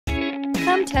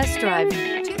Come test drive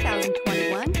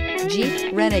 2021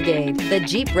 Jeep Renegade. The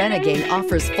Jeep Renegade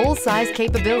offers full-size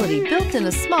capability built in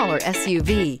a smaller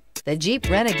SUV. The Jeep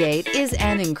Renegade is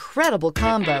an incredible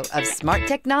combo of smart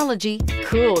technology,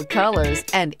 cool colors,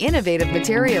 and innovative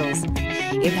materials.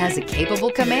 It has a capable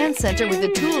command center with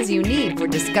the tools you need for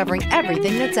discovering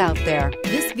everything that's out there.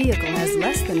 This vehicle has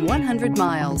less than 100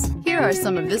 miles. Here are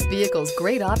some of this vehicle's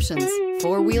great options: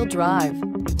 four-wheel drive,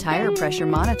 tire pressure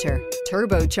monitor,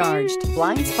 turbocharged,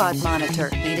 blind spot monitor,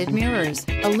 heated mirrors,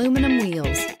 aluminum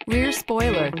wheels, rear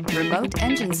spoiler, remote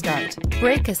engine start,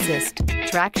 brake assist,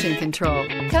 traction control.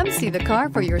 Come see the car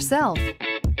for yourself.